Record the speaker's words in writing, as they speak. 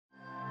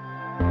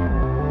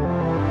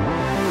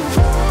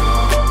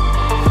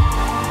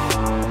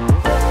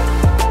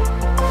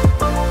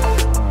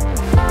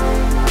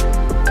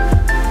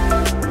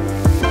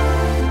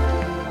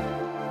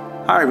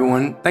Hi,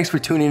 everyone. Thanks for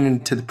tuning in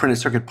to the Printed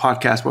Circuit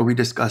Podcast, where we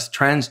discuss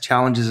trends,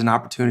 challenges, and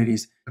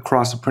opportunities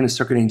across the printed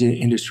circuit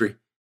industry.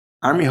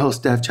 I'm your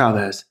host, Dev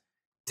Chavez.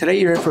 Today,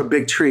 you're in for a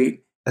big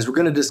treat as we're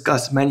going to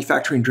discuss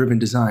manufacturing-driven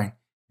design.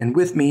 And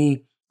with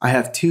me, I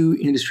have two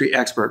industry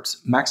experts,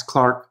 Max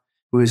Clark,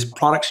 who is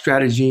Product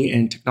Strategy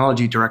and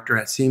Technology Director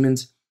at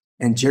Siemens,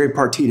 and Jerry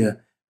Partita,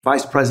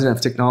 Vice President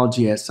of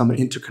Technology at Summit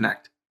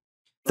Interconnect.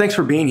 Thanks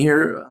for being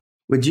here.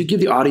 Would you give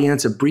the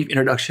audience a brief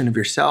introduction of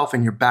yourself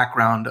and your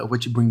background of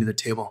what you bring to the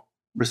table,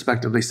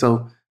 respectively?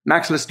 So,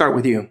 Max, let's start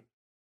with you.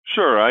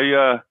 Sure.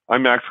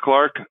 I'm Max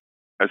Clark.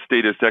 As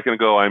stated a second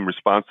ago, I'm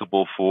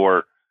responsible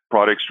for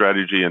product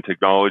strategy and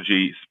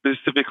technology,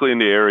 specifically in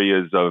the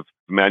areas of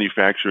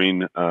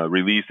manufacturing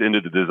release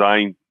into the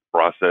design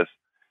process,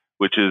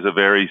 which is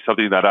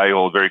something that I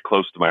hold very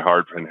close to my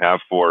heart and have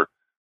for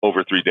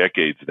over 3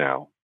 decades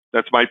now.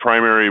 That's my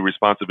primary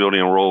responsibility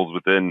and roles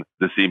within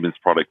the Siemens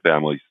product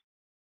families.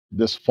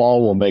 This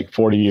fall will make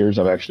 40 years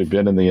I've actually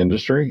been in the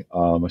industry.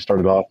 I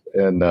started off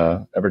in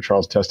Everett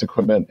Charles Test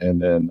Equipment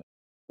and then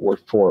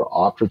worked for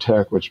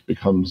Optratech, which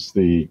becomes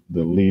the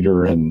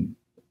leader in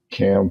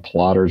CAM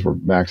plotters where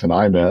Max and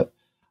I met.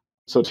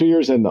 So 2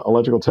 years in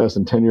electrical test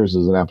and 10 years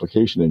as an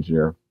application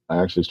engineer,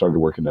 I actually started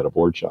working at a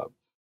board shop.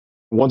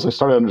 Once I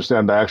started to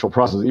understand the actual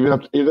process,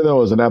 even though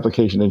I was an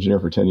application engineer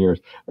for 10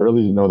 years, I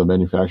really didn't know the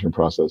manufacturing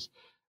process.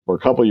 For a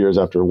couple of years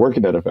after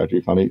working at a factory,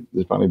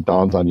 it finally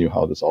dawns on you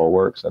how this all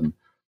works. And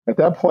at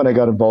that point, I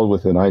got involved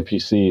with an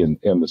IPC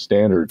and the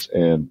standards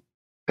and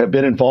have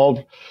been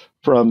involved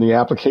from the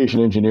application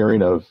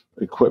engineering of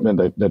equipment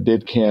that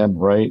did CAM,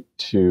 right,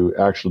 to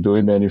actually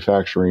doing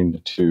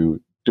manufacturing, to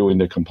doing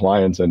the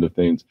compliance end of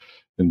things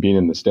and being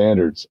in the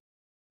standards.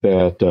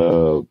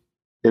 And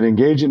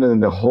engaging in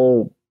the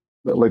whole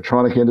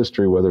electronic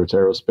industry, whether it's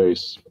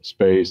aerospace,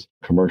 space,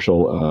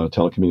 commercial,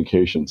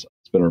 telecommunications.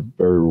 It's been a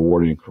very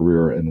rewarding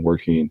career in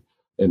working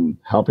and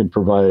helping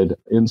provide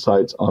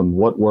insights on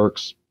what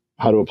works,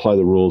 how to apply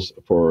the rules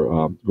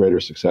for greater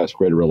success,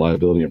 greater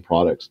reliability in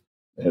products.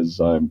 As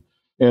I'm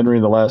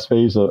entering the last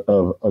phase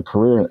of a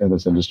career in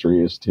this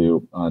industry is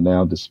to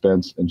now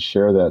dispense and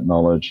share that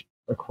knowledge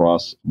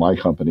across my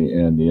company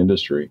and the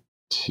industry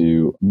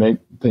to make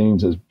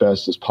things as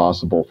best as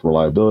possible for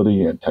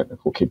reliability and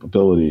technical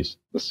capabilities.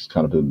 This has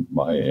kind of been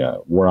my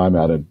where I'm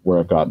at and where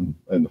I've gotten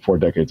in the 4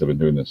 decades I've been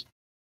doing this.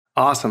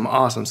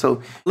 Awesome.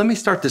 So let me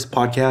start this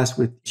podcast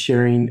with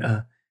sharing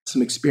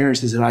some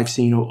experiences that I've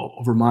seen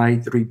over my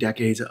 3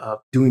 decades of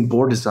doing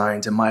board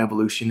designs and my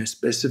evolution,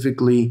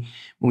 specifically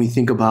when we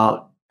think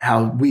about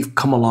how we've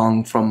come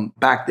along from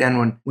back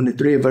then when the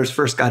three of us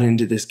first got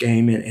into this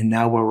game and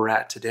now where we're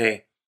at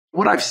today.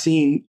 What I've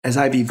seen as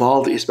I've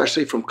evolved,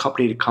 especially from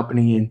company to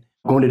company and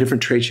going to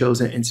different trade shows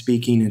and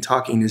speaking and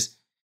talking, is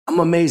I'm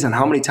amazed on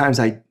how many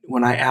times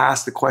when I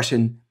ask the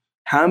question,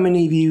 how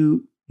many of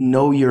you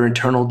know your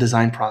internal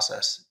design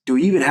process? Do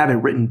you even have it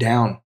written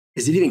down?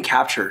 Is it even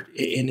captured?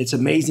 And it's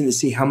amazing to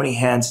see how many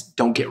hands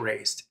don't get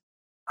raised.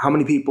 How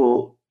many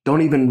people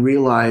don't even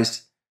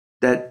realize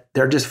that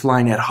they're just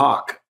flying ad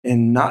hoc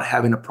and not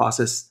having a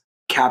process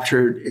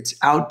captured. It's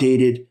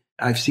outdated.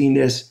 I've seen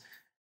this.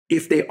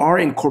 If they are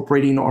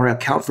incorporating or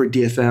account for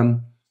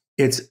DFM,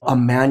 it's a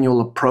manual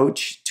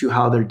approach to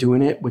how they're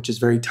doing it, which is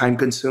very time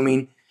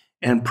consuming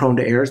and prone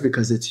to errors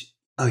because it's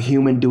a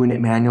human doing it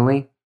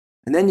manually.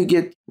 And then you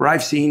get where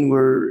I've seen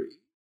where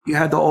you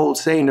had the old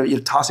saying that you're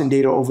tossing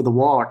data over the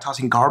wall or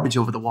tossing garbage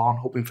over the wall and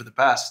hoping for the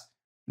best.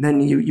 And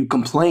then you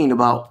complain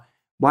about,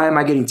 why am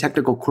I getting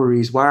technical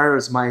queries? Why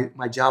is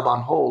my job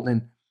on hold?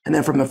 And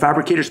then from a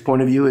fabricator's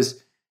point of view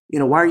is,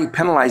 why are you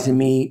penalizing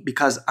me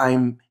because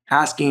I'm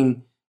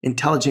asking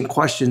intelligent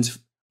questions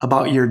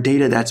about your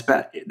data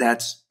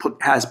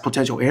has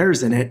potential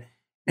errors in it,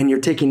 and you're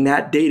taking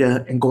that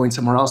data and going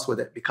somewhere else with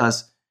it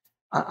because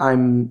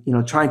I'm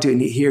trying to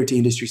adhere to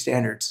industry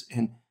standards.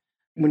 And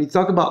when you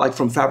talk about like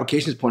from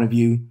fabrication's point of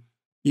view,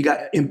 you got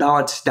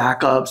imbalanced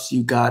stack ups,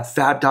 you got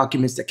fab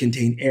documents that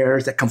contain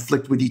errors that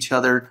conflict with each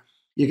other.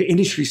 You get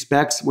industry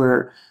specs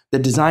where the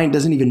design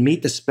doesn't even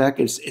meet the spec.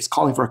 It's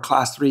calling for a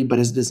class 3, but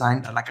it's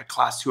designed like a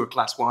class 2 or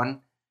class 1.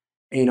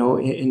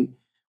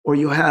 Or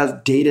you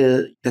have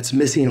data that's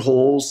missing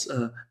holes,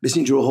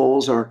 missing drill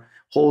holes, or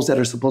holes that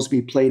are supposed to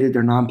be plated,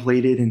 they're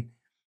non-plated. And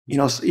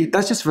so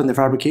that's just from the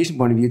fabrication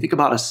point of view. Think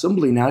about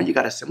assembly now. You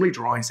got assembly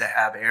drawings that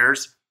have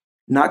errors,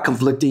 not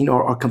conflicting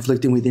or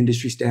conflicting with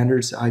industry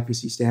standards,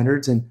 IPC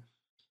standards, and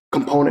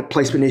component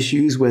placement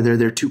issues, whether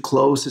they're too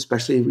close,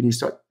 especially when you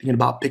start thinking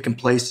about pick and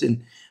place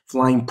and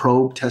flying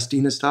probe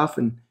testing and stuff,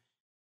 and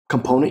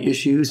component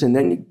issues. And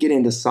then you get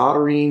into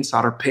soldering,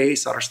 solder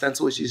paste, solder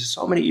stencil issues.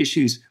 So many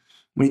issues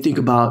when you think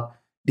about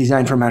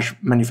design for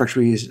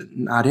manufacturing is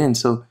not in.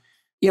 So,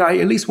 I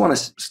at least want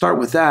to start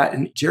with that.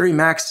 And Jerry,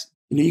 Max,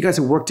 you guys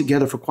have worked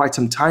together for quite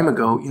some time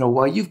ago.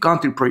 While you've gone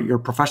through your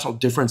professional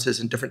differences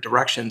in different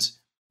directions,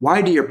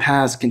 why do your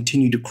paths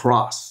continue to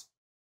cross?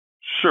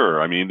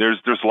 Sure. I mean, there's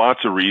lots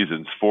of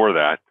reasons for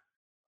that.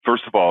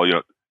 First of all,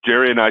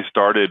 Jerry and I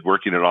started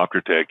working at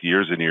Optratech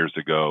years and years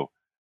ago.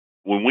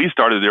 When we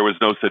started, there was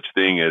no such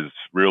thing as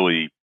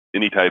really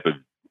any type of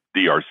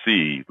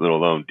DRC, let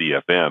alone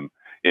DFM,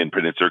 in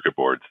printed circuit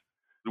boards.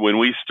 When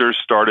we first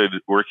started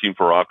working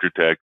for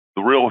Optratech,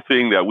 the real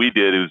thing that we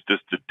did is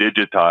just to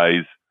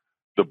digitize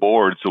the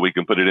board so we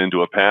can put it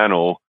into a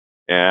panel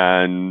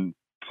and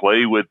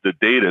play with the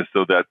data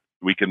so that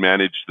we can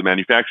manage the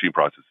manufacturing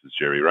processes,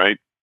 Jerry, right?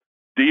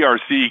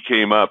 DRC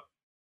came up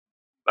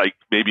like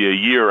maybe a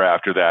year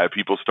after that.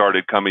 People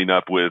started coming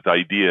up with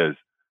ideas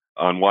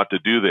on what to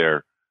do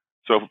there.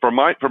 So from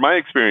my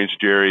experience,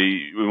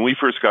 Jerry, when we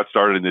first got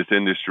started in this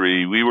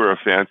industry, we were a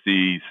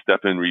fancy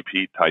step and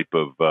repeat type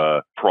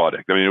of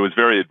product. I mean, it was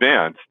very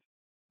advanced,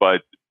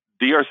 but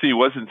DRC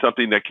wasn't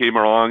something that came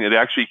along. It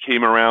actually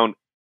came around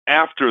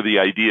after the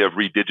idea of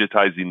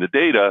redigitizing the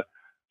data.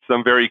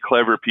 Some very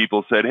clever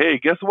people said, hey,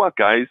 guess what,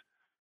 guys?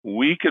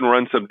 We can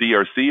run some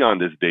DRC on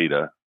this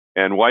data.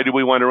 And why do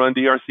we want to run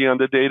DRC on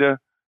the data?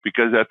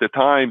 Because at the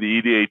time, the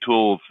EDA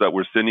tools that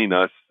were sending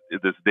us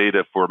this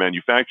data for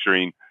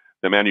manufacturing,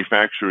 the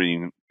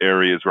manufacturing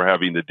areas were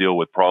having to deal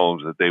with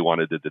problems that they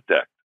wanted to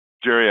detect.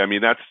 Jerry, I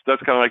mean, that's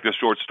kind of like the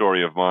short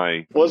story of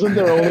my... Wasn't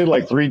there only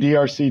like 3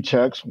 DRC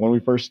checks when we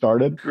first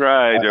started?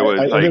 Right. There was,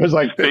 it was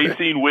like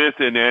spacing, width,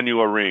 and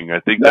annual ring.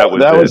 I think that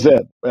was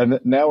it. And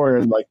now we're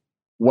in like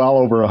well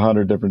over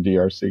 100 different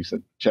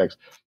DRC checks.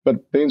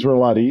 But things were a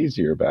lot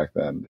easier back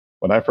then.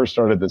 When I first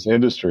started this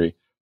industry,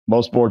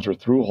 most boards were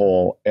through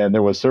hole and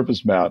there was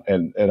surface mount.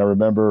 And I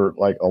remember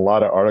like a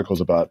lot of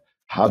articles about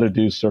how to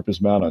do surface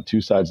mount on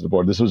 2 sides of the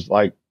board. This was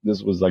like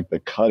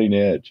the cutting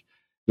edge.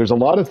 There's a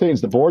lot of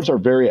things. The boards are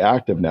very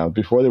active now.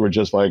 Before they were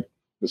just like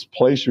this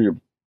place where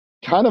you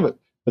kind of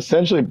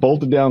essentially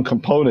bolted down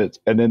components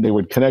and then they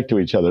would connect to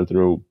each other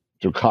through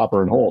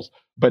copper and holes.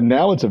 But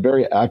now it's a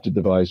very active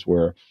device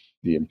where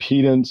the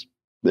impedance,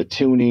 the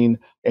tuning,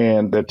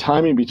 and the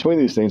timing between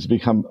these things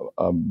become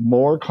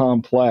more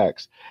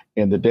complex,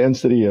 and the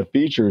density of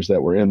features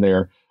that were in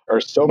there are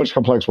so much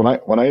complex.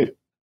 When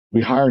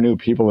we hire new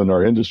people in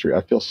our industry,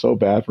 I feel so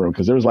bad for them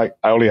because there was like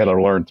I only had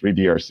to learn 3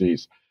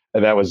 DRCs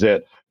and that was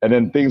it. And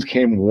then things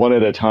came one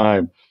at a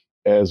time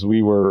as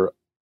we were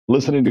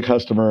listening to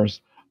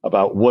customers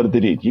about what did they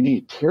need. You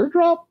need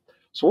teardrop?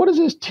 So what is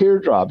this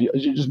teardrop?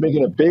 You're just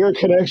making a bigger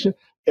connection?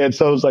 And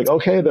so it's like,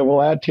 okay, then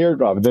we'll add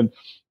teardrop. And then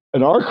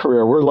in our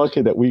career, we're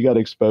lucky that we got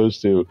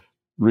exposed to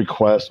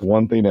request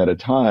one thing at a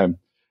time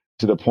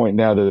to the point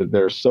now that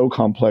they're so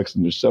complex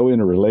and they're so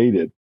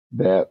interrelated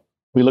that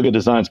we look at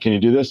designs. Can you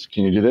do this?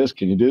 Can you do this?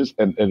 Can you do this?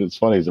 And it's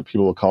funny is that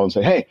people will call and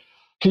say, hey,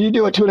 can you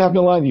do a 2.5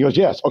 mil line? And he goes,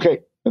 yes. Okay.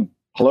 And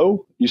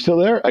hello, you still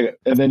there?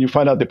 And then you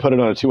find out they put it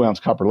on a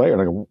 2-ounce copper layer.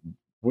 And I go,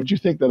 would you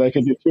think that I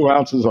could do 2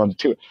 ounces on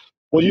 2?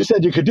 Well, you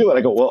said you could do it.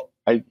 I go, well,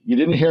 you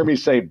didn't hear me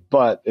say,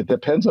 but it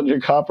depends on your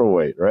copper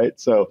weight, right?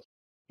 So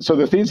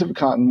the things have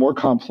gotten more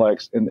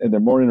complex and they're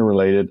more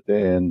interrelated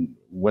than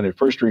when it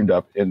first dreamed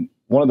up. And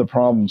one of the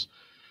problems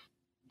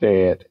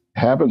that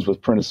happens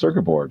with printed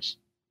circuit boards,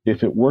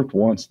 if it worked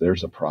once,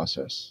 there's a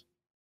process.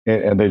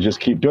 And they just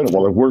keep doing it.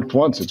 Well, it worked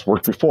once, it's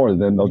worked before,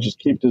 and then they'll just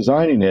keep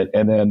designing it.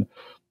 And then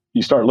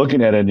you start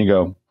looking at it and you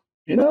go,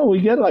 we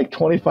get like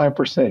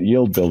 25%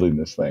 yield building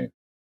this thing.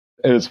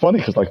 And it's funny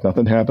because like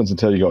nothing happens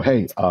until you go,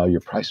 hey,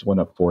 your price went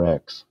up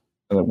 4x.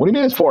 And then, what do you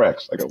mean it's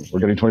 4x? I go,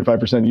 we're getting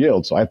 25%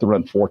 yield, so I have to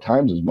run 4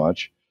 times as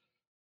much.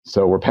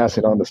 So we're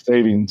passing on the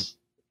savings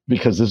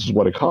because this is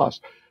what it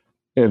costs.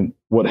 And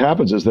what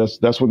happens is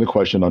that's when the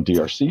question on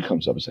DRC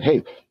comes up and say,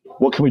 hey,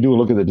 what can we do and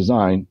look at the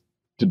design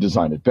to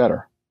design it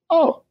better?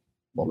 Oh,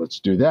 well, let's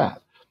do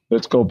that.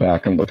 Let's go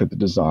back and look at the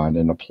design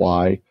and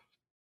apply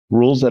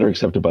rules that are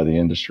accepted by the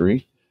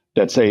industry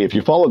that say if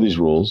you follow these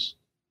rules,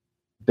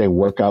 they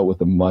work out with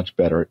a much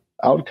better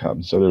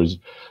outcome. So there's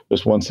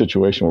this one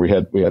situation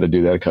where we had to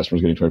do that. A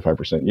customer's getting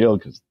 25% yield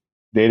because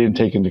they didn't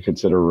take into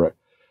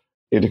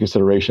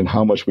consideration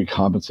how much we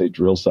compensate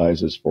drill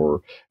sizes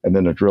for, and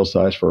then a drill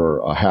size for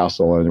a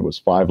hassle, and it was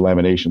 5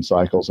 lamination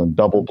cycles and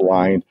double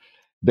blind.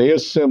 They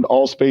assumed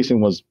all spacing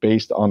was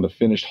based on the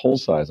finished hole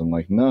size. I'm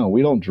like, no,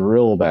 we don't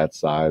drill that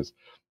size.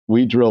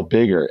 We drill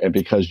bigger. And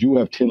because you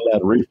have tin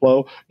lead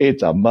reflow,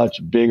 it's a much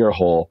bigger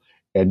hole.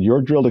 And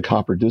your drill to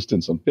copper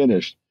distance on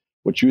finished,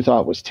 what you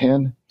thought was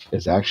 10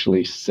 is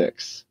actually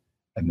 6.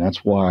 And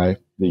that's why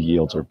the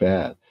yields are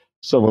bad.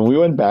 So when we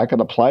went back and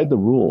applied the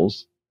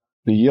rules,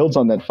 the yields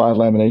on that 5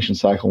 lamination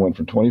cycle went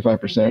from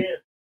 25%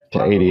 to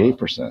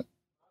 88%.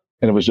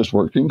 And it was just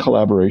working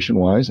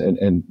collaboration-wise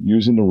and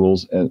using the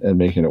rules and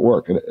making it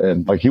work.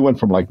 And like he went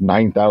from like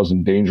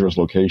 9,000 dangerous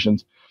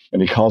locations,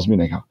 and he calls me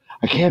and I go,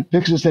 I can't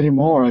fix this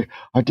anymore.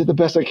 I did the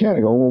best I can.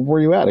 I go, well, where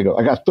are you at? I go,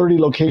 I got 30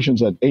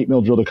 locations at 8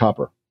 mil drill to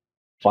copper.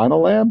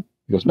 Final lab?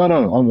 He goes, no,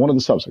 on one of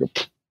the subs. I go,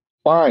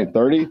 fine,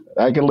 30.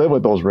 I can live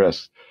with those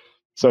risks.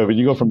 So if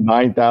you go from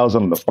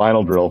 9,000 on the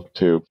final drill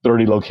to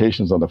 30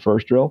 locations on the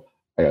first drill,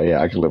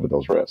 I can live with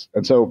those risks.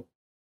 And so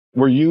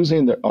we're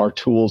using our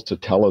tools to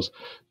tell us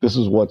this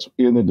is what's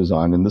in the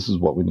design and this is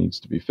what needs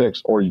to be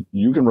fixed. Or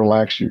you can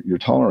relax your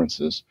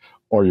tolerances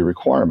or your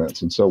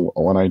requirements. And so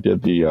when I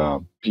did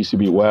the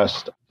PCB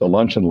West, the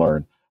Lunch and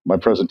Learn, my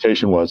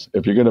presentation was,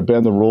 if you're going to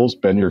bend the rules,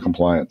 bend your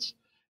compliance.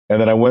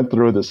 And then I went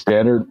through the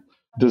standard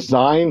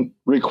design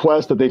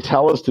requests that they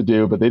tell us to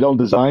do, but they don't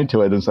design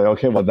to it and say,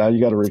 okay, well, now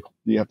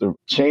you have to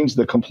change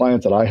the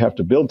compliance that I have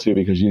to build to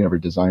because you never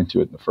designed to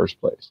it in the first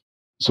place.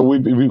 So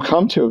we've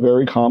come to a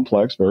very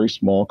complex, very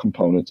small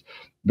components,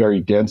 very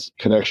dense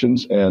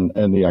connections, and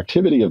the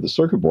activity of the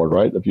circuit board,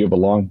 right? If you have a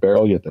long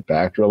barrel, you have to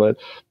back drill it.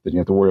 Then you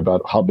have to worry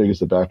about how big is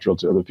the back drill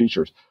to other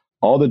features.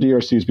 All the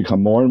DRCs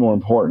become more and more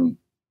important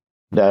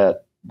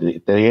that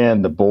at the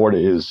end, the board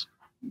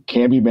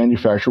can be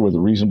manufactured with a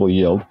reasonable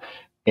yield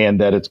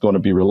and that it's going to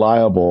be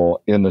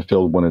reliable in the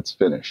field when it's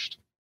finished.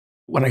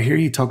 When I hear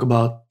you talk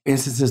about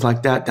instances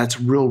like that, that's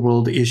real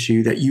world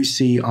issue that you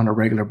see on a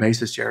regular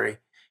basis, Jerry.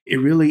 It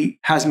really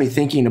has me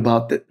thinking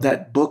about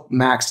that book,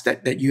 Max,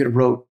 that you had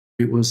wrote.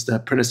 It was the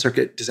Printed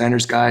Circuit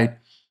Designer's Guide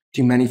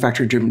to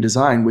Manufacturer-Driven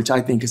Design, which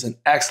I think is an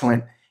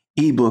excellent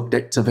ebook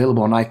that's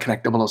available on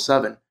iConnect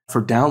 007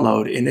 for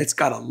download. And it's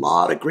got a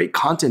lot of great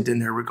content in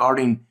there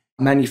regarding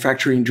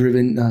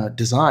manufacturing-driven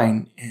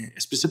design,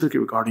 specifically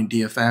regarding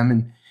DFM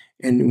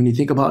and when you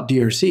think about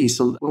DRC.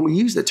 So when we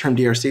use the term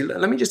DRC,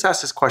 let me just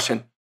ask this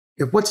question.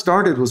 If what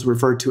started was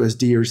referred to as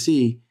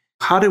DRC,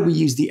 how did we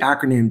use the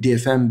acronym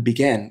DFM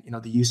begin?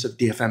 The use of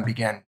DFM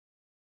began.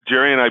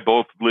 Jerry and I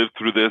both lived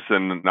through this,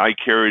 and I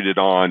carried it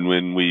on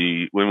when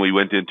we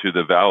went into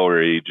the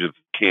Valor age of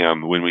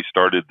CAM, when we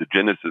started the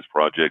Genesis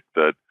project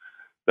that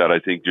I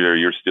think,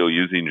 Jerry, you're still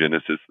using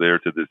Genesis there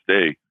to this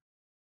day.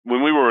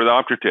 When we were with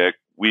Optratech,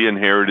 we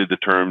inherited the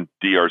term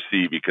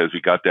DRC because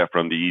we got that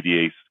from the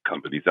EDA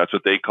companies. That's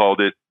what they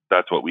called it.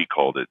 That's what we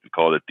called it. We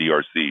called it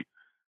DRC.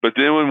 But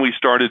then when we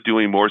started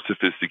doing more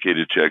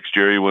sophisticated checks,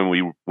 Jerry, when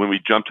we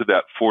jumped to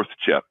that fourth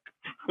check,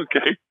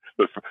 okay,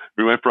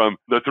 we went from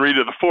the 3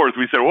 to the 4th.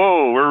 We said,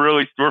 whoa, we're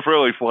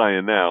really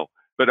flying now.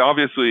 But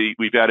obviously,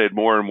 we've added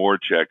more and more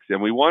checks,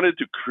 and we wanted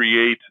to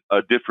create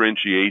a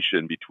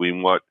differentiation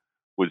between what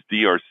was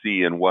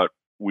DRC and what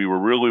we were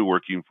really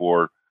working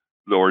for,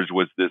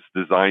 was this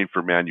design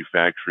for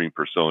manufacturing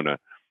persona,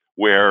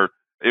 where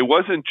it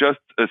wasn't just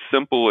as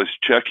simple as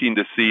checking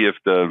to see if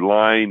the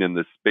line and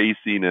the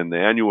spacing and the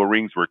annual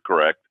rings were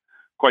correct.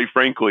 Quite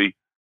frankly,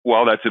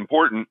 while that's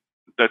important,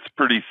 that's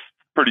pretty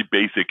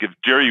basic. If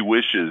Jerry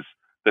wishes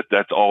that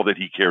that's all that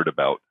he cared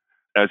about.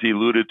 As he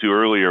alluded to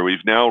earlier,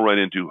 we've now run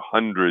into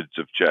hundreds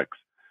of checks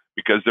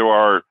because there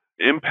are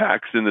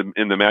impacts in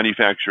the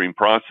manufacturing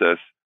process.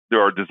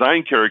 There are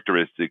design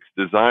characteristics,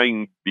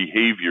 design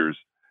behaviors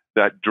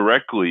that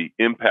directly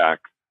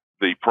impact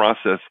the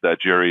process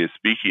that Jerry is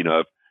speaking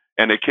of.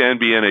 And it can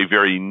be in a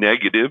very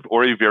negative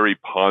or a very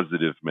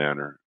positive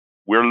manner.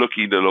 We're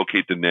looking to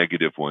locate the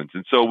negative ones.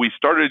 And so we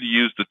started to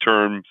use the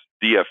terms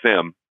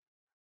DFM,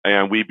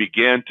 and we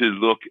began to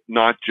look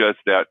not just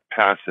at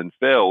pass and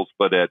fails,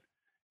 but at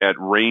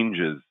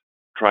ranges,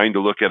 trying to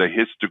look at a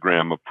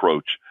histogram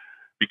approach.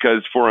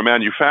 Because for a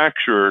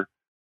manufacturer,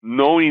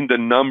 knowing the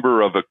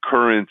number of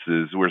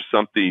occurrences where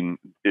something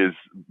is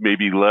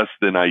maybe less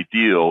than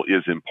ideal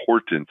is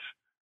important.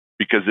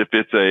 Because if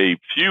it's a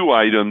few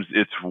items,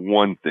 it's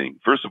one thing.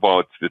 First of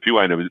all, it's a few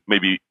items, it may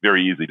be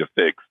very easy to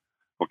fix.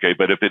 Okay,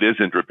 but if it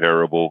isn't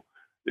repairable,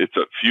 it's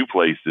a few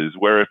places.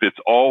 Where if it's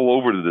all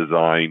over the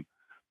design,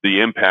 the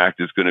impact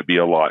is going to be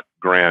a lot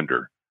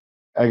grander.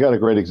 I got a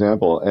great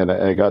example, and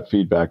I got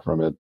feedback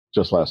from it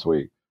just last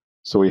week.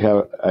 So we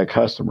have a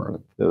customer,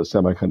 the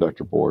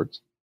semiconductor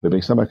boards. They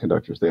make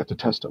semiconductors. They have to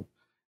test them.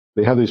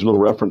 They have these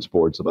little reference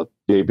boards about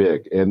yay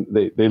big, and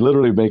they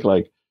literally make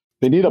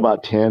they need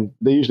about 10.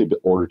 They usually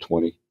order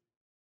 20.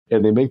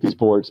 And they make these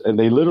boards, and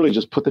they literally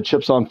just put the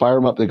chips on, fire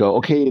them up. They go,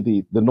 okay,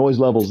 the noise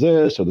level's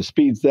this, or the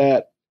speed's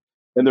that.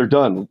 And they're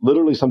done.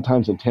 Literally,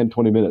 sometimes in 10,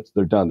 20 minutes,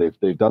 they're done.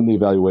 They've done the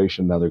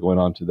evaluation. Now they're going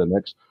on to the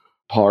next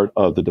part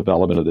of the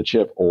development of the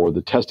chip or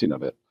the testing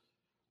of it.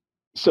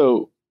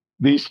 So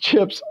these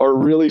chips are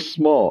really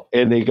small,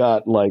 and they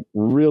got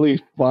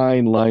really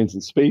fine lines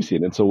and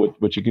spacing. And so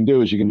what you can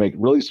do is you can make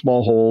really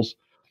small holes,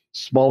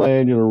 small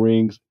annular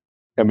rings,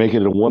 and make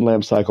it in one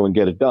lamp cycle and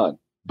get it done.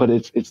 But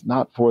it's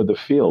not for the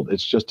field.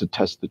 It's just to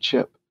test the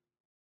chip.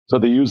 So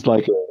they use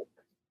a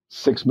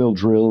 6 mil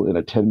drill in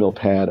a 10 mil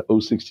pad,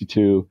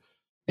 062,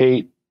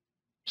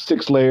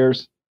 6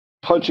 layers,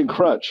 punch and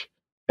crunch.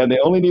 And they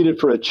only need it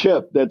for a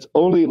chip that's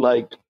only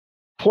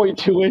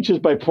 0.2 inches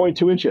by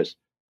 0.2 inches.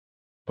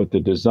 But the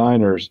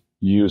designers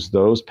use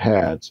those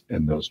pads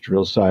and those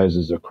drill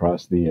sizes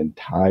across the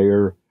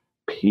entire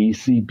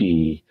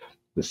PCB,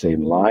 the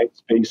same line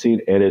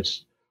spacing, and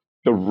it's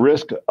the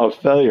risk of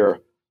failure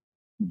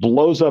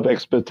blows up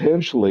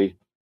exponentially,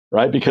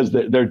 right? Because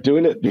they're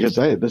doing it because,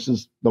 hey,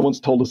 no one's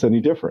told us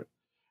any different.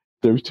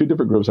 There's 2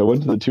 different groups. I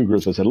went to the 2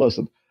 groups. I said,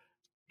 listen,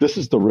 this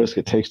is the risk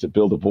it takes to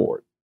build a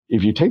board.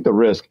 If you take the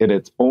risk and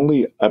it's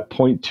only a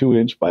 0.2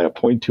 inch by a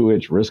 0.2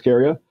 inch risk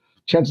area,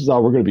 chances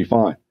are we're going to be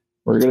fine.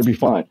 We're going to be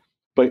fine.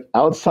 But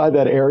outside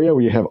that area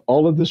where you have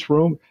all of this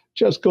room,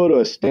 just go to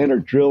a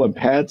standard drill and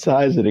pad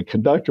size and a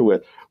conductor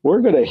width.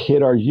 We're going to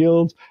hit our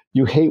yields.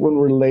 You hate when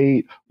we're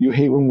late. You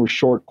hate when we're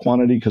short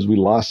quantity because we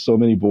lost so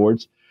many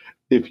boards.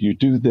 If you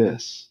do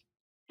this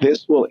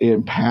will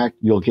impact.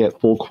 You'll get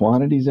full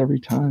quantities every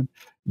time.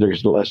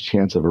 There's less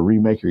chance of a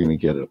remake. You're going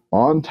to get it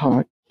on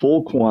time,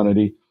 full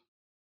quantity.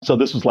 So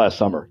this was last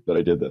summer that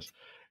I did this.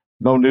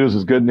 No news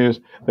is good news.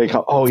 They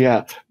come, oh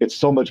yeah, it's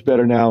so much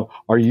better now.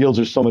 Our yields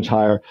are so much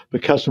higher. The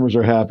customers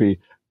are happy.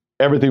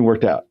 Everything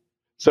worked out.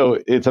 So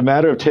it's a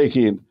matter of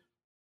taking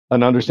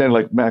an understanding,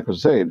 like Mac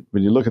was saying,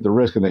 when you look at the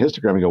risk in the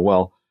histogram, you go,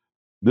 well,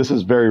 this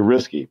is very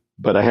risky,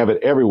 but I have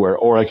it everywhere,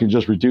 or I can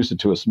just reduce it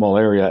to a small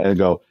area and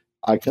go,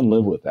 I can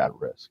live with that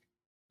risk,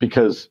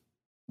 because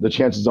the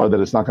chances are that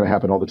it's not going to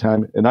happen all the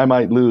time. And I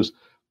might lose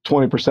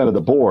 20% of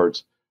the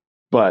boards,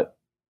 but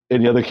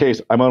in the other case,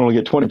 I might only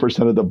get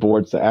 20% of the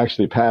boards to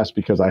actually pass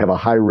because I have a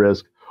high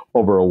risk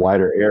over a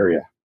wider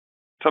area.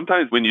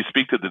 Sometimes when you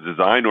speak to the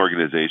design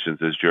organizations,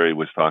 as Jerry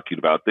was talking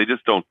about, they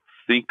just don't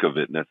think of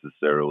it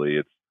necessarily.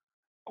 It's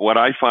what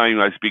I find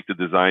when I speak to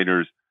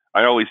designers,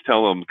 I always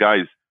tell them,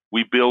 guys,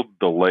 we build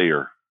the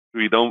layer.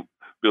 We don't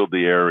build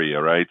the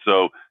area, right?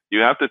 So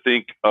you have to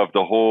think of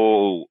the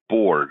whole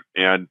board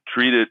and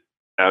treat it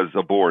as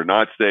a board,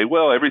 not say,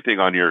 well, everything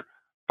on your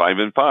 5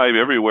 and 5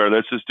 everywhere,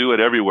 let's just do it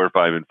everywhere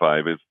 5 and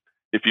 5.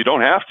 If you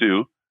don't have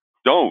to,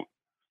 don't.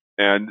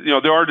 And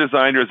there are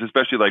designers,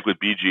 especially like with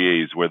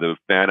BGAs, where the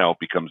fan out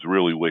becomes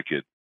really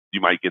wicked.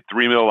 You might get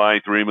 3 mil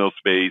line, 3 mil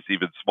space,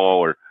 even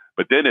smaller,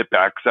 but then it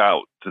backs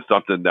out to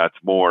something that's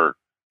more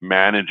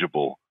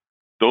manageable.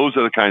 Those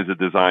are the kinds of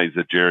designs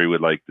that Jerry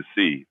would like to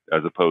see,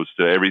 as opposed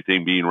to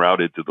everything being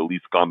routed to the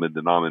least common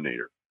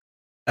denominator.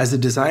 As a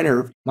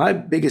designer, my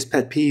biggest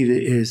pet peeve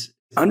is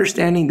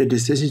understanding the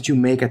decisions you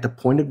make at the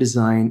point of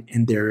design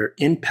and their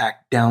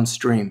impact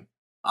downstream.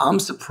 I'm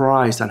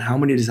surprised on how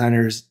many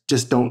designers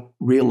just don't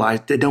realize,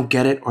 they don't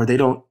get it, or they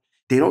don't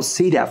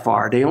see that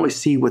far. They only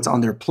see what's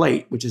on their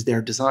plate, which is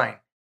their design.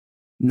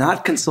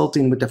 Not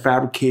consulting with the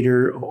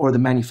fabricator or the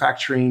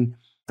manufacturing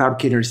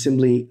fabricator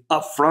assembly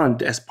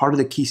upfront as part of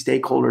the key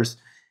stakeholders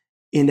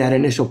in that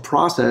initial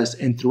process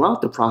and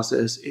throughout the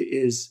process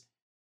is,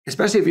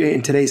 especially if you're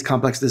in today's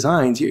complex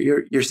designs,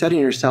 you're setting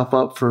yourself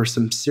up for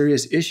some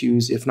serious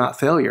issues, if not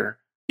failure,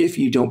 if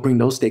you don't bring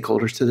those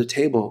stakeholders to the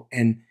table.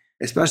 And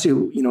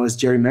especially, as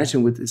Jerry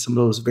mentioned, with some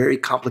of those very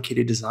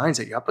complicated designs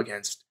that you're up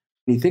against.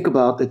 When you think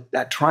about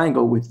that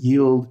triangle with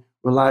yield,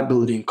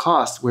 reliability, and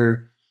cost,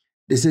 where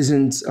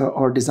decisions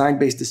or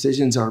design-based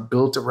decisions are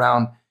built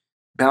around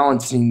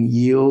balancing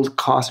yield,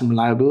 cost, and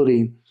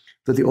reliability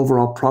for the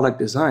overall product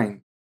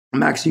design.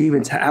 Max, you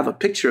even have a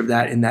picture of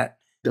that in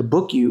the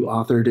book you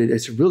authored.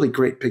 It's a really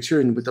great picture,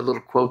 and with a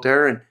little quote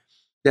there. And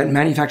that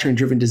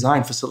manufacturing-driven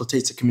design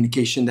facilitates a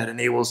communication that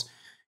enables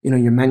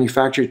your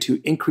manufacturer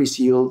to increase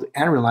yield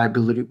and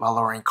reliability while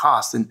lowering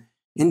costs. And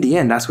in the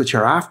end, that's what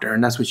you're after,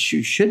 and that's what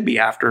you should be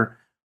after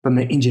from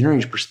an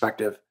engineering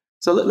perspective.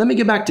 So let me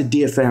get back to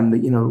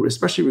DFM,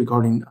 especially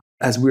regarding,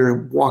 as we're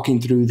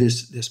walking through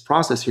this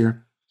process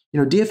here,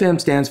 DFM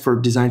stands for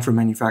Design for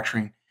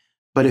Manufacturing.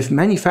 But if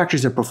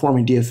manufacturers are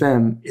performing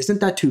DFM,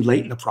 isn't that too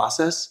late in the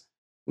process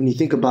when you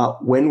think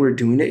about when we're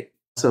doing it?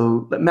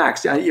 So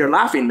Max, you're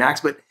laughing, Max,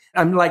 but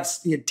I'm like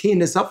teeing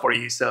this up for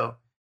you. So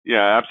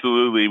yeah,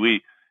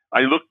 absolutely.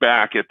 I look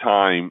back at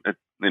time,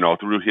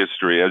 through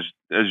history,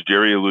 as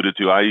Jerry alluded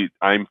to.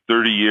 I'm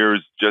 30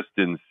 years just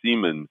in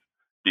Siemens,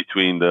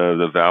 between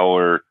the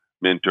Valor,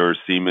 Mentor,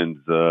 Siemens,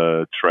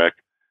 Trek,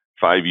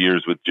 5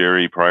 years with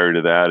Jerry prior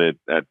to that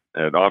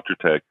at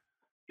Optratech.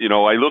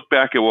 I look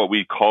back at what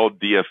we called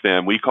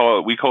DFM. We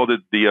called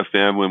it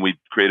DFM when we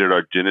created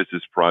our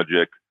Genesis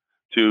project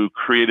to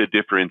create a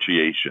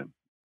differentiation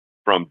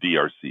from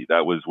DRC.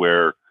 That was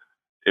where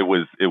it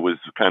was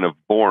kind of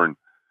born.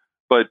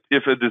 But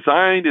if a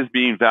design is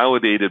being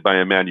validated by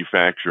a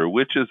manufacturer,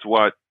 which is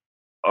what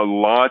a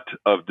lot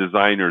of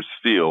designers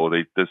feel,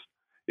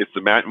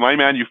 my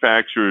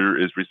manufacturer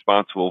is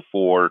responsible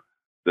for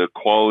the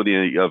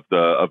quality of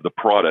the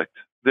product,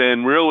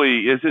 then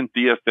really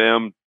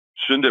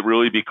shouldn't it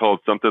really be called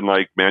something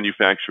like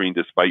manufacturing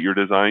despite your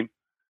design?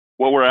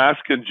 What we're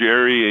asking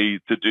Jerry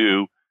to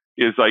do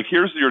is like,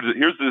 here's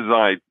the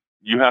design,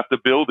 you have to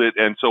build it.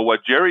 And so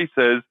what Jerry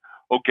says,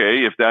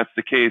 okay, if that's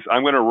the case,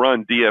 I'm going to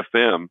run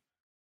DFM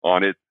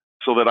on it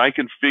so that I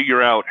can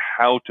figure out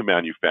how to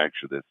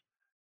manufacture this.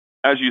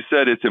 As you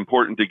said, it's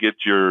important to get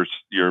your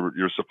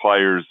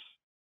suppliers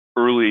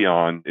early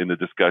on in the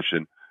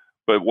discussion.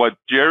 But what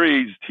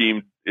Jerry's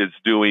team is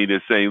doing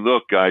is saying,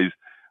 look, guys,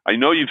 I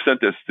know you've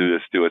sent this to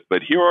us,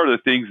 but here are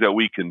the things that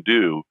we can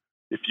do.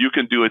 If you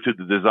can do it to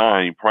the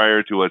design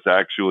prior to us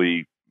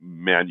actually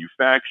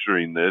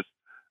manufacturing this,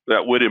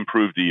 that would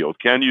improve the yield.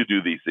 Can you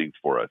do these things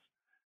for us?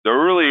 The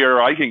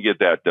earlier I can get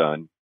that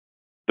done,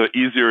 the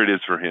easier it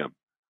is for him.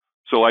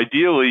 So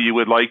ideally, you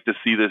would like to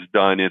see this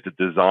done at the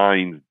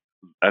design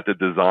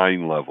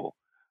level,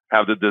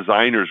 have the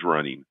designers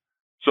running.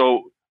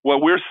 So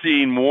what we're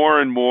seeing more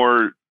and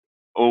more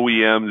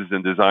OEMs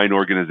and design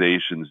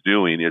organizations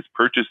doing is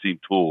purchasing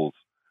tools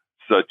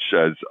such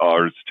as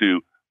ours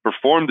to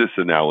perform this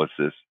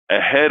analysis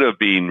ahead of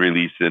being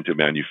released into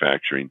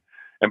manufacturing.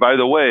 And by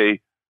the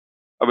way,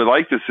 I would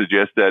like to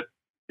suggest that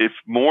if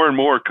more and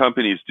more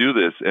companies do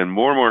this and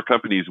more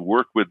companies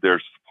work with their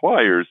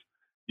suppliers,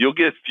 you'll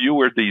get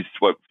fewer of these,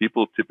 what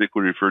people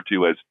typically refer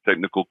to as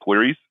technical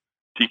queries,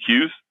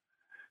 TQs.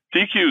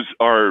 TQs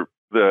are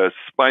the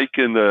spike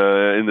in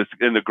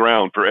the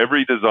ground for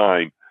every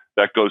design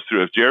that goes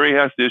through. If Jerry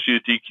has to issue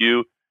a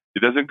TQ, it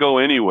doesn't go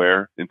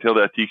anywhere until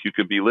that TQ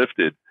can be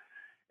lifted.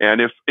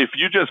 And if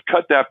you just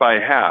cut that by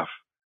half,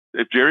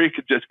 if Jerry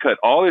could just cut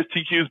all his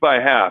TQs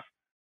by half,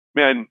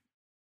 man,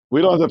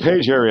 we don't have to pay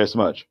Jerry as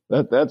much.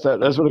 That's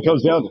what it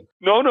comes down to.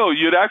 No,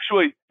 you'd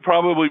actually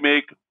probably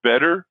make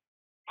better,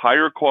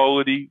 higher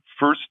quality,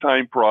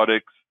 first-time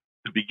products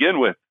to begin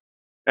with.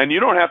 And you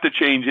don't have to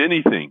change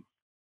anything.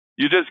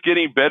 You're just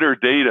getting better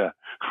data.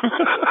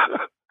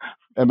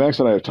 And Max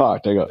and I have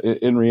talked. I go,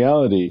 in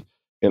reality,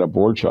 in a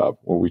board shop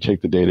where we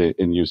take the data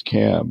and use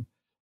CAM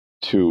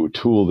to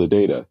tool the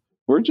data,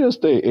 we're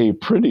just a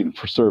printing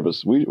for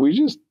service. We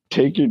just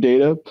take your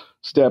data,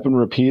 step and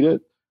repeat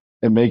it,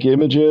 and make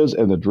images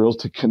and the drills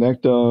to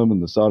connect them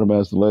and the solder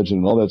mask, the legend,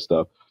 and all that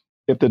stuff.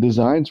 If the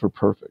designs were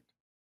perfect,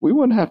 we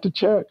wouldn't have to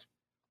check.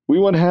 We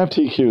wouldn't have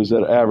TQs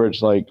that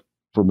average, like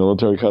for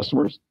military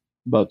customers,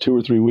 about 2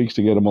 or 3 weeks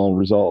to get them all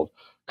resolved.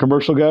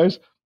 Commercial guys,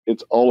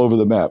 it's all over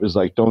the map. It's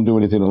like, don't do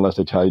anything unless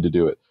I tell you to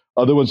do it.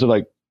 Other ones are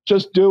like,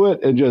 just do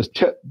it and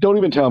just don't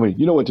even tell me.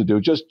 You know what to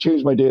do. Just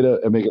change my data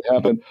and make it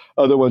happen.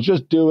 Other ones,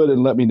 just do it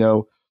and let me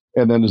know.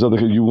 And then there's other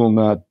things, you will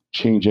not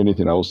change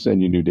anything. I will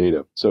send you new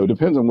data. So it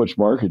depends on which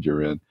market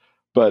you're in.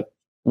 But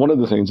one of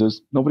the things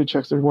is nobody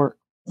checks their work.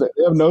 They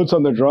have notes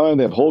on their drawing.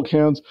 They have hole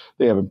counts.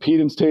 They have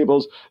impedance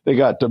tables. They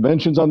got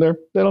dimensions on there.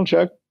 They don't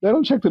check. They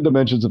don't check the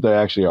dimensions if they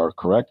actually are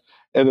correct.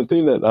 And the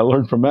thing that I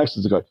learned from Max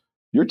is to go,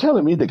 you're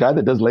telling me the guy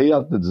that does lay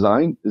out the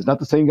design is not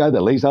the same guy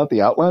that lays out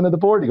the outline of the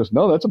board? He goes,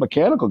 no, that's a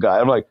mechanical guy.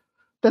 I'm like,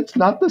 that's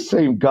not the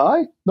same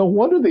guy. No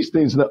wonder these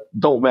things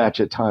don't match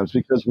at times,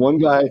 because one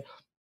guy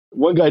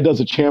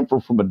does a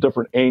chamfer from a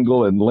different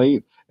angle and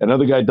length,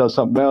 another guy does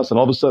something else, and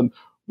all of a sudden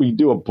we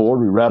do a board,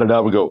 we rat it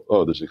out, we go,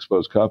 oh, there's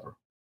exposed copper.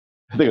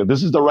 I think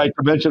this is the right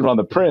dimension on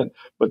the print,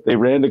 but they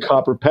ran the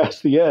copper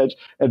past the edge,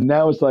 and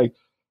now it's like,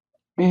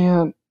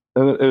 man,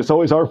 and it's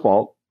always our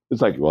fault.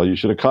 It's like, well, you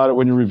should have caught it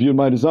when you reviewed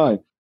my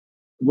design.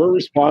 We're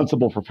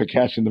responsible for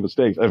catching the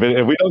mistakes. If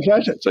we don't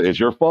catch it, so it's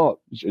your fault.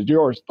 It's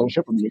yours. Don't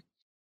ship them to me.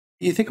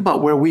 You think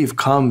about where we've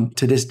come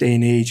to this day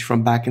and age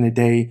from back in the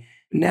day.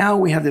 Now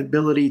we have the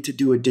ability to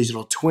do a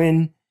digital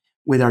twin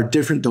with our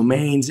different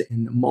domains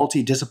and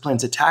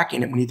multi-disciplines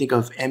attacking it. When you think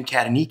of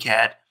MCAD and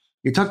ECAD,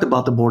 you talked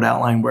about the board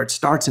outline where it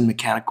starts in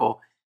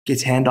mechanical,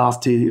 gets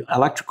handoff to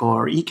electrical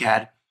or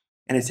ECAD,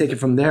 and it's taken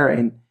from there.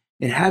 And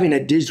having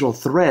a digital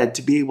thread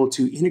to be able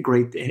to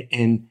integrate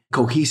and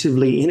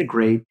cohesively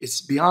integrate, it's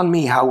beyond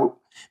me how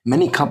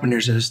many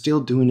companies are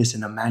still doing this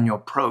in a manual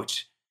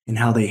approach in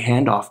how they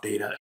hand off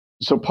data.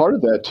 So part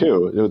of that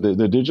too,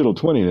 the digital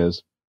twinning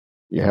is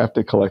you have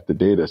to collect the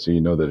data so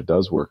you know that it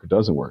does work or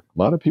doesn't work. A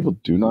lot of people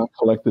do not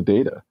collect the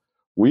data.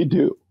 We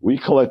do. We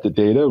collect the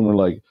data and we're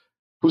like,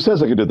 who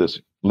says I can do this?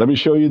 Let me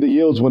show you the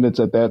yields when it's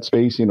at that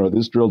spacing or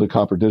this drill to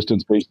copper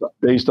distance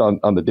based on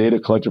the data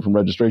collected from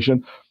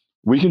registration.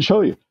 We can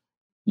show you.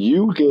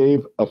 You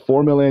gave a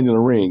 4 mil annular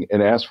ring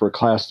and asked for a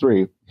class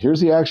 3.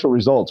 Here's the actual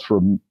results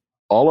from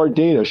all our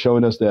data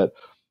showing us that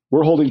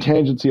we're holding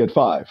tangency at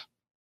 5.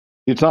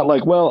 It's not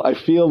like, well, I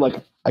feel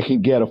like I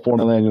can get a 4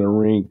 mil annular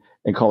ring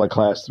and call it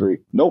class 3.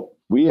 Nope.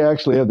 We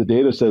actually have the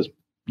data that says,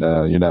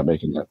 no, you're not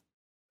making that.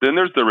 Then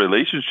there's the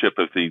relationship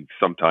of things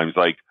sometimes,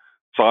 like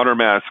solder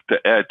mask to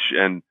etch,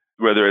 and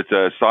whether it's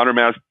a solder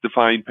mask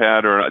defined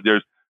pad or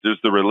there's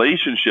the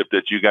relationship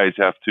that you guys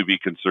have to be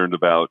concerned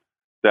about,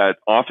 that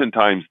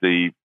oftentimes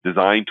the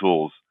design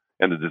tools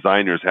and the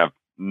designers have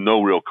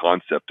no real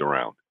concept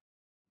around.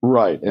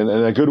 Right. And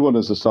a good one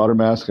is the solder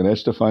mask and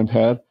etch defined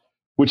pad,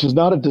 which is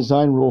not a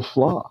design rule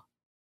flaw.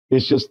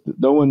 It's just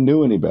no one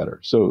knew any better.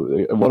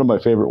 So one of my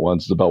favorite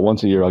ones is about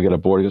once a year I'll get a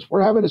board. He goes,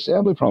 we're having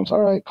assembly problems. All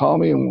right, call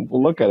me and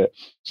we'll look at it.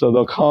 So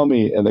they'll call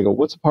me and they go,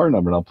 what's the part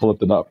number? And I'll pull up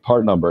the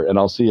part number and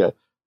I'll see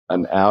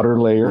an outer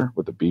layer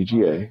with a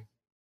BGA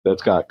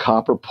that's got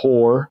copper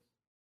pore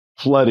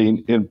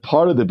flooding in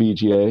part of the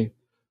BGA.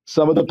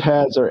 Some of the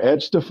pads are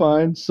etch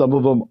defined. Some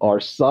of them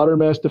are solder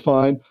mask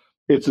defined.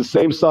 It's the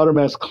same solder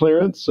mask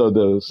clearance. So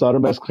the solder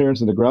mask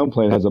clearance in the ground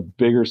plane has a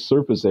bigger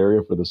surface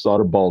area for the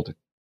solder ball to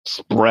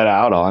spread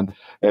out on.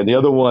 And the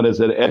other one is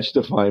an etch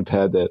defined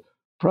pad that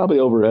probably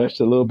over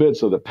etched a little bit.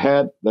 So the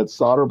pad, that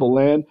solderable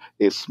land,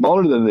 is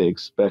smaller than they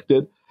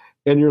expected.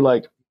 And you're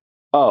like,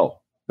 oh.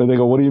 And they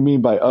go, what do you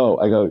mean by oh?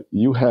 I go,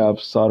 you have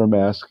solder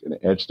mask and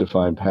etch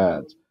defined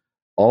pads.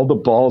 All the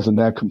balls in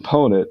that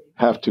component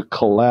have to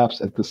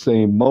collapse at the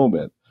same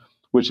moment,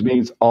 which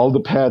means all the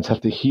pads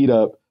have to heat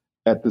up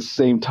at the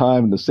same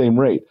time and the same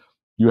rate.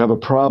 You have a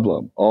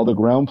problem. All the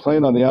ground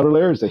plane on the outer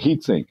layer is a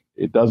heat sink.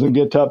 It doesn't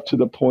get up to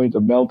the point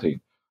of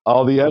melting.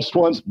 All the etched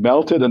ones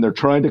melted and they're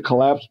trying to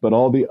collapse, but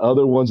all the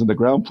other ones in the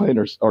ground plane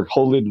are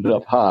holding it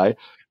up high.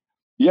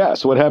 Yeah,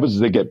 so what happens is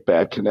they get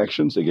bad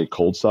connections. They get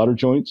cold solder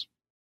joints.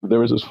 There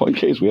was this one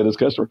case, we had this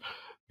customer.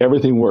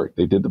 Everything worked.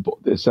 They did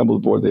they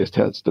assembled the board, they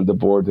tested the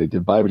board, they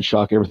did vibe and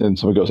shock, everything. And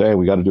someone goes, hey,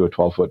 we got to do a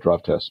 12-foot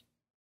drop test.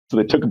 So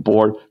they took a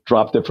board,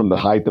 dropped it from the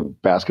height of a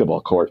basketball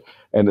court,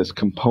 and this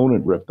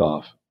component ripped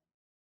off.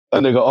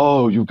 And they go,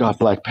 oh, you've got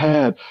black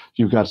pad,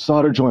 you've got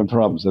solder joint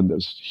problems. And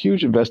this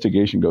huge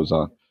investigation goes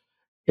on.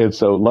 And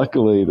so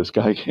luckily, this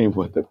guy came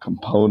with the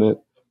component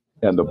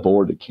and the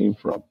board it came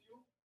from.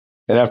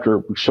 And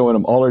after showing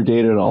him all our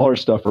data and all our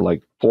stuff for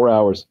like 4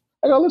 hours,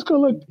 I go, let's go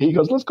look. He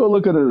goes, let's go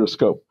look under the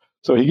scope.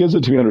 So he gives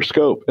it to me under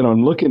scope, and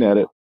I'm looking at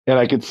it, and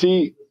I could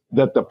see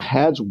that the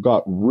pads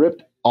got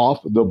ripped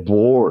off the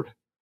board,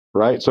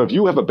 right? So if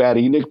you have a bad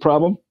ENIC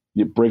problem,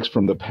 it breaks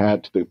from the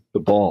pad to the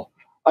ball.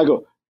 I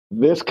go,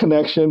 this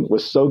connection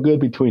was so good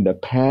between the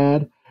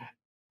pad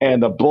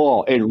and the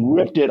ball. It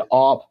ripped it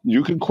off.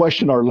 You can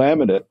question our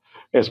laminate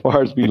as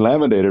far as being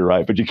laminated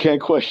right, but you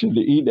can't question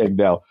the ENIC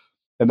now.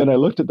 And then I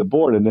looked at the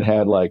board, and it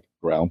had like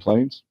ground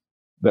planes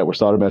that were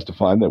solder mask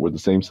defined that were the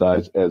same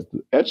size as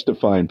the etch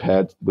defined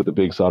pads with the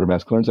big solder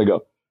mask clearance. I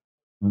go,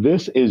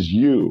 this is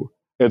you.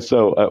 And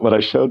so when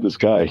I showed this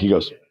guy, he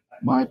goes,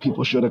 my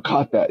people should have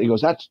caught that. He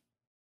goes, that's,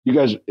 you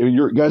guys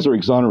are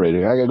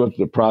exonerated. I got to go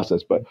through the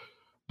process. But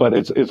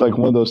it's like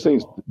one of those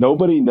things.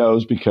 Nobody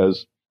knows,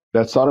 because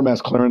that solder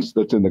mask clearance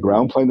that's in the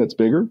ground plane that's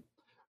bigger,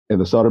 and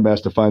the solder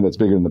mask defined that's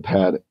bigger than the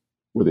pad,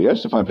 where the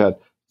etch defined pad,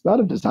 it's not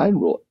a design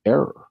rule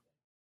error.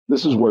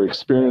 This is where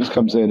experience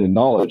comes in and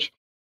knowledge.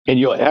 And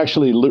you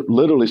actually,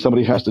 literally,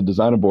 somebody has to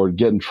design a board,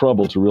 get in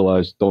trouble to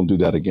realize, don't do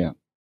that again.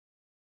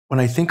 When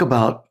I think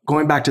about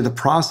going back to the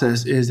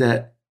process, is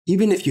that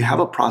even if you have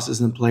a process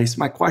in place,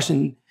 my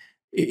question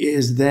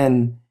is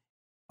then,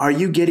 are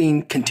you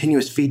getting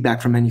continuous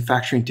feedback from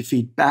manufacturing to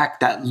feed back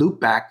that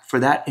loop back for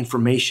that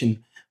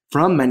information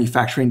from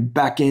manufacturing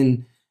back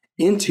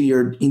into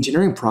your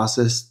engineering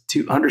process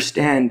to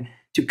understand,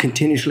 to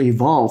continuously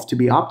evolve, to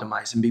be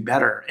optimized and be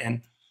better?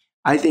 And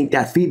I think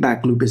that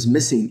feedback loop is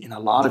missing in a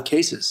lot of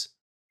cases.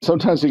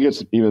 Sometimes it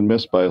gets even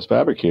missed by us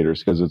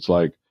fabricators, because it's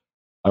like,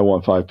 I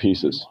want 5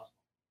 pieces,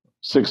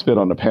 6 fit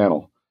on the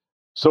panel.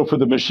 So for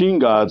the machine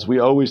gods, we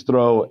always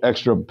throw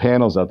extra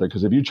panels out there,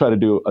 because if you try to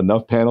do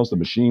enough panels, the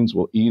machines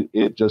will eat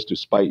it just to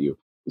spite you.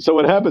 So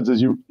what happens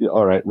is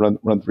all right,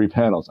 run 3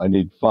 panels. I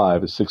need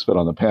 5, it's 6 fit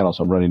on the panel,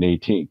 so I'm running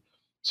 18.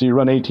 So you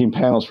run 18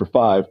 panels for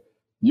 5.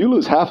 You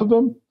lose half of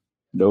them,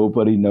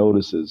 nobody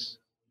notices,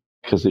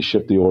 because they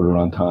ship the order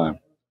on time.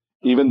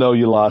 Even though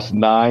you lost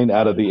 9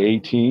 out of the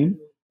 18,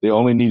 they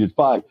only needed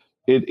 5.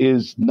 It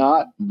is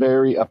not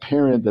very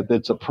apparent that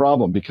that's a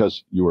problem,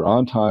 because you were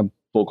on time,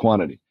 full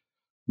quantity.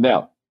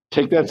 Now,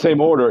 take that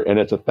same order, and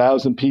it's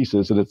 1,000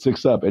 pieces, and it's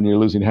 6 up, and you're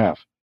losing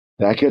half.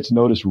 That gets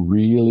noticed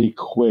really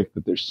quick,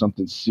 that there's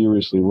something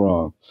seriously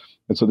wrong.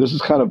 And so this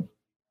is kind of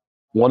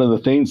one of the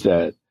things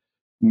that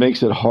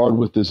makes it hard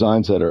with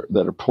designs that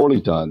are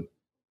poorly done.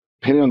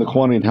 Depending on the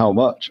quantity and how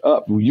much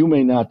up, you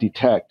may not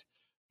detect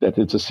that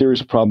it's a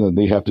serious problem and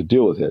they have to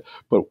deal with it.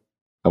 But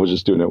I was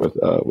just doing it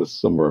with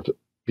some of our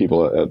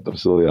people at the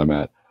facility I'm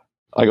at.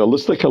 I go,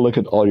 let's take a look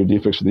at all your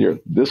defects for the year.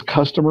 This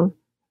customer,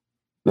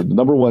 the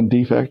number one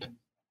defect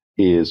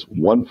is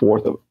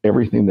 1/4 of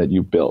everything that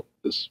you built.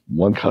 This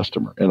one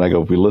customer. And I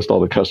go, if we list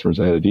all the customers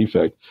that had a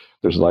defect,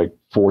 there's like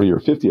 40 or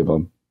 50 of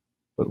them,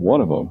 but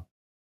one of them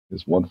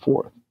is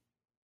 1/4.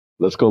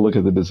 Let's go look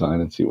at the design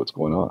and see what's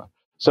going on.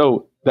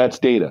 So that's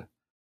data.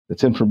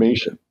 It's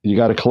information. You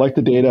got to collect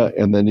the data,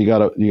 and then you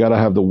got to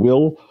have the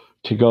will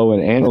to go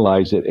and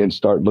analyze it and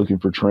start looking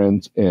for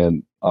trends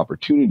and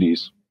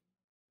opportunities.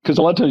 Because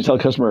a lot of times you tell a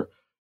customer,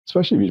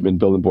 especially if you've been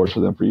building boards for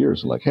them for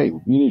years, like, hey,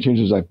 you need to change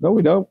the design. No,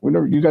 we don't.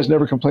 You guys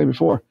never complained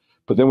before.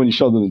 But then when you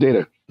show them the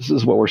data, this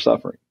is what we're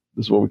suffering.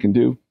 This is what we can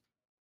do.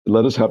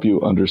 Let us help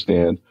you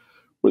understand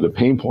where the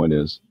pain point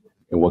is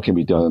and what can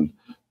be done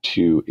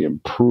to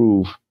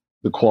improve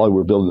the quality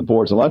we're building the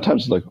boards. And a lot of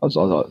times it's like, oh,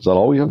 is that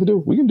all we have to do?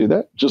 We can do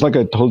that. Just like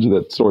I told you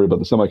that story about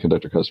the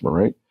semiconductor customer,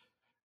 right?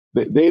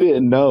 They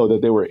didn't know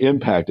that they were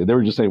impacted. They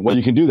were just saying, well,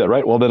 you can do that,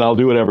 right? Well, then I'll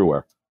do it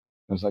everywhere.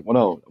 I was like, well,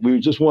 no, we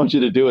just want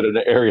you to do it in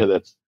an area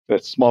that's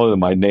smaller than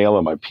my nail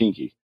and my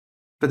pinky.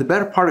 For the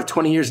better part of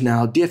 20 years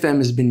now, DFM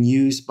has been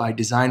used by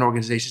design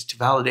organizations to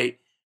validate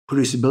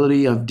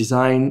producibility of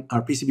design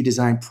or PCB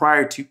design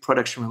prior to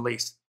production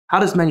release. How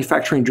does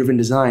manufacturing-driven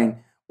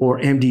design, or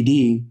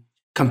MDD,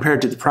 compare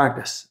to the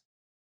practice?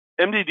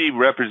 MDD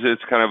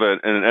represents kind of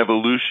an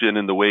evolution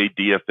in the way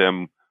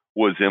DFM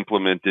was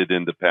implemented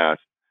in the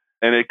past.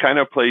 And it kind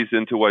of plays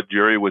into what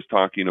Jerry was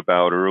talking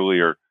about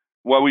earlier.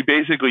 What we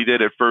basically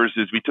did at first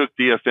is we took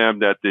DFM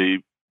that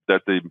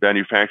the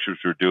manufacturers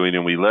were doing,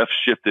 and we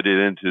shifted it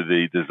into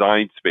the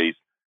design space.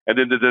 And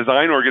then the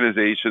design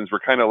organizations were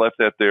kind of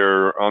left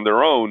on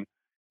their own,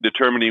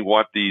 determining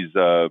what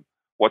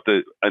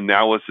the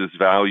analysis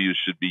values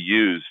should be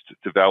used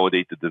to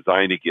validate the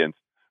design against.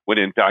 When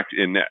in fact,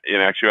 in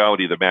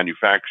actuality, the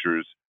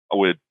manufacturers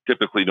would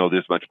typically know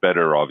this much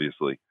better,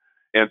 obviously.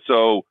 And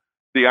so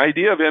the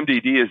idea of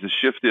MDD is to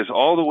shift this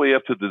all the way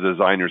up to the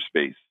designer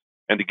space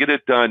and to get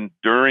it done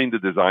during the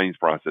design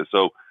process.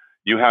 So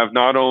you have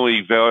not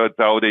only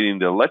validating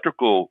the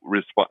electrical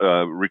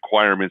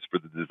requirements for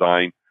the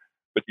design,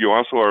 but you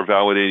also are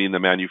validating the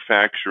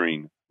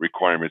manufacturing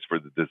requirements for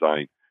the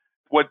design.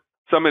 What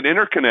Summit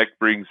Interconnect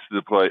brings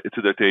to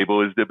the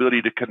table is the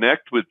ability to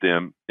connect with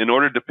them in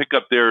order to pick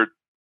up their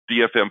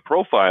DFM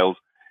profiles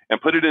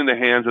and put it in the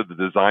hands of the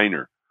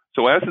designer.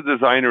 So as the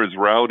designer is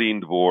routing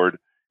the board,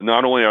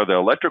 not only are the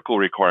electrical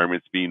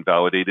requirements being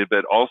validated,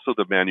 but also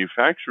the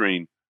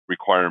manufacturing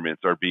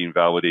requirements are being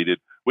validated,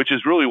 which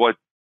is really what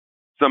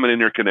Summit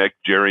Interconnect,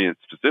 Jerry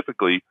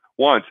specifically,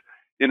 wants.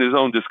 In his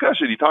own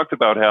discussion, he talked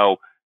about how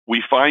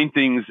we find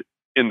things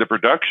in the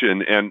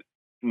production, and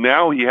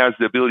now he has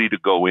the ability to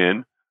go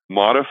in,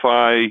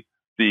 modify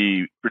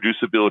the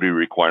producibility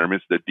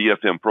requirements, the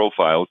DFM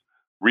profiles,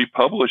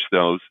 republish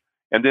those,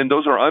 and then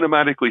those are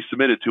automatically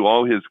submitted to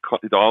all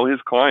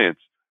his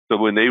clients. So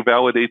when they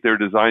validate their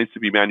designs to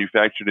be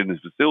manufactured in his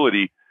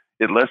facility,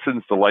 it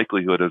lessens the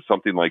likelihood of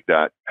something like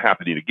that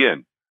happening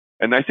again.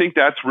 And I think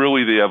that's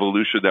really the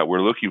evolution that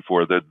we're looking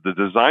for, the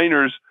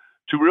designers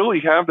to really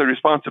have the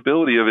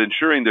responsibility of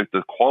ensuring that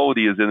the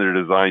quality is in their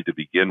design to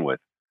begin with.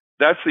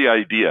 That's the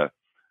idea.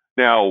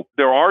 Now,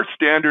 there are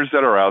standards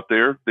that are out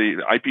there.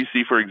 The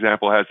IPC, for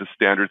example, has a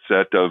standard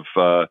set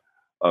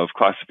of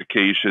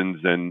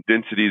classifications and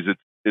densities.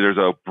 There's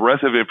a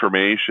breadth of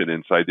information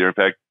inside there. In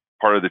fact,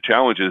 part of the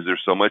challenge is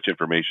there's so much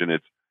information,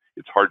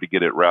 it's hard to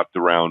get it wrapped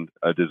around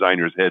a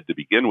designer's head to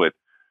begin with.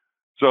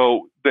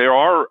 So there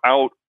are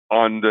out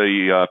on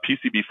the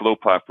PCBFlow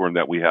platform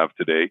that we have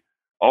today,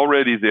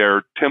 already there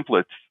are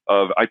templates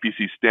of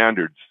IPC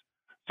standards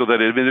so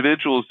that if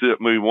individuals that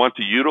may want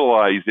to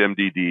utilize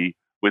MDD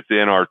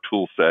within our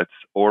tool sets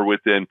or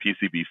within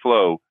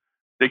PCBFlow,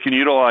 they can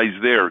utilize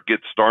there,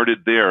 get started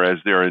there as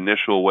their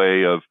initial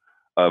way of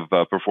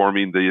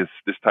performing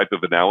this type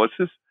of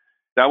analysis.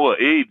 That will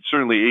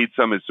certainly aid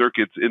Summit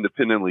Circuits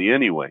independently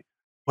anyway.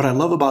 What I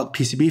love about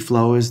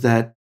PCBFlow is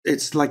that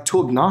it's like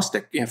tool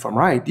agnostic, if I'm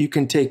right. You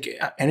can take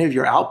any of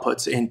your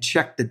outputs and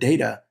check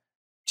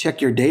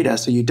your data,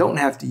 so you don't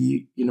have to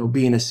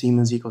be in a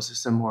Siemens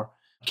ecosystem or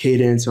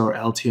Cadence or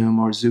Altium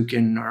or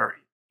Zuken or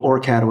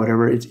OrCAD or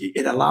whatever.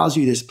 It allows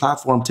you this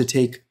platform to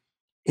take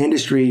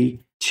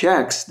industry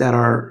checks that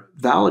are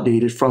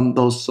validated from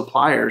those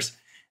suppliers,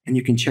 and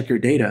you can check your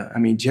data. I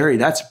mean, Jerry,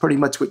 that's pretty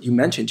much what you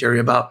mentioned, Jerry,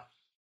 about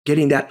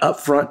getting that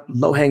upfront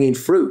low-hanging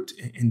fruit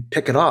and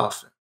pick it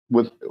off.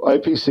 With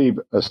IPC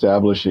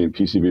establishing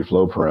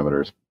PCBFlow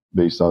parameters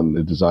based on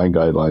the design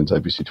guidelines,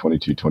 IPC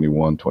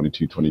 2221,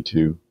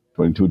 2222,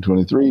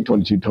 2223,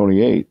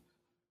 2228,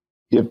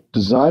 if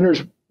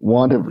designers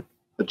want to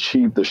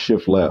achieve the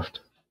shift left,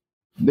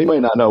 they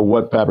might not know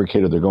what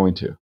fabricator they're going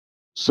to.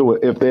 So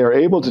if they are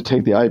able to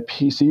take the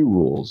IPC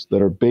rules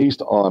that are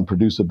based on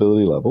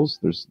producibility levels,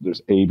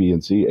 there's A, B,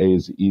 and C. A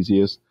is the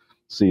easiest,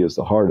 C is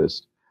the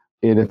hardest.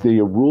 And if the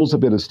rules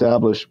have been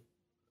established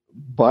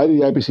by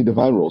the IPC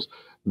design rules,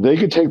 they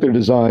could take their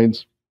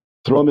designs,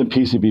 throw them in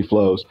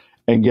PCBFlows,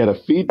 and get a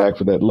feedback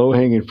for that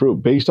low-hanging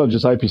fruit based on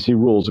just IPC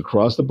rules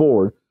across the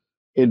board,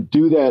 and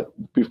do that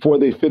before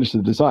they finish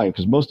the design.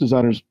 Because most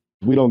designers,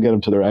 we don't get them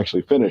until they're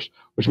actually finished,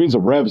 which means the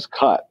rev's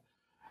cut.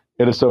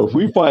 And so if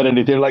we find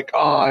anything like,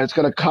 it's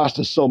going to cost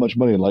us so much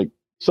money, like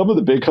some of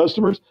the big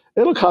customers,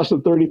 it'll cost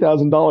them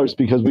 $30,000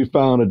 because we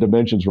found a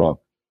dimensions wrong.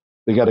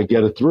 They got to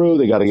get it through.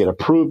 They got to get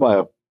approved by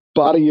a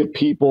body of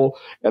people,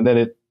 and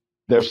then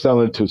they're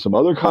selling it to some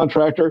other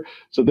contractor.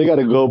 So they got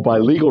to go by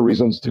legal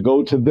reasons to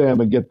go to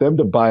them and get them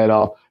to buy it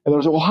off. And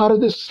they're like, well, how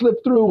did this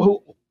slip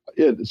through?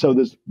 It's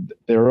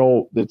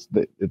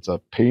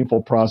a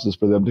painful process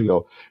for them to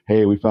go,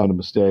 hey, we found a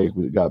mistake,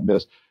 we got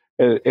missed.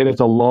 And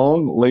it's a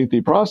long,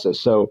 lengthy process.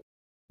 So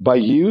by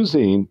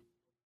using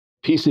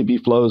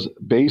PCBFlows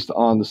based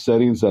on the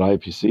settings that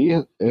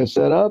IPC has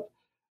set up,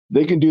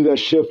 they can do that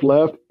shift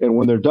left. And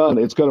when they're done,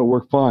 it's going to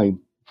work fine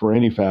for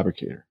any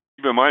fabricator.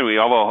 Keep in mind, we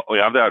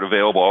have that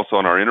available also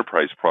on our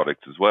enterprise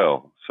products as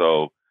well.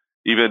 So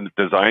even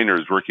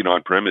designers working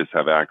on premise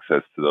have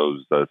access to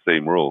those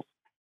same rules.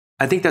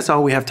 I think that's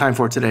all we have time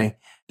for today.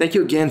 Thank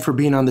you again for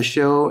being on the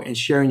show and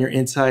sharing your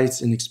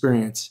insights and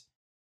experience.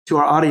 To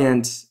our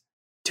audience,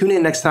 tune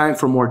in next time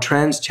for more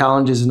trends,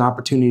 challenges, and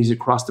opportunities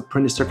across the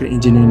printed circuit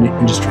engineering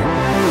industry.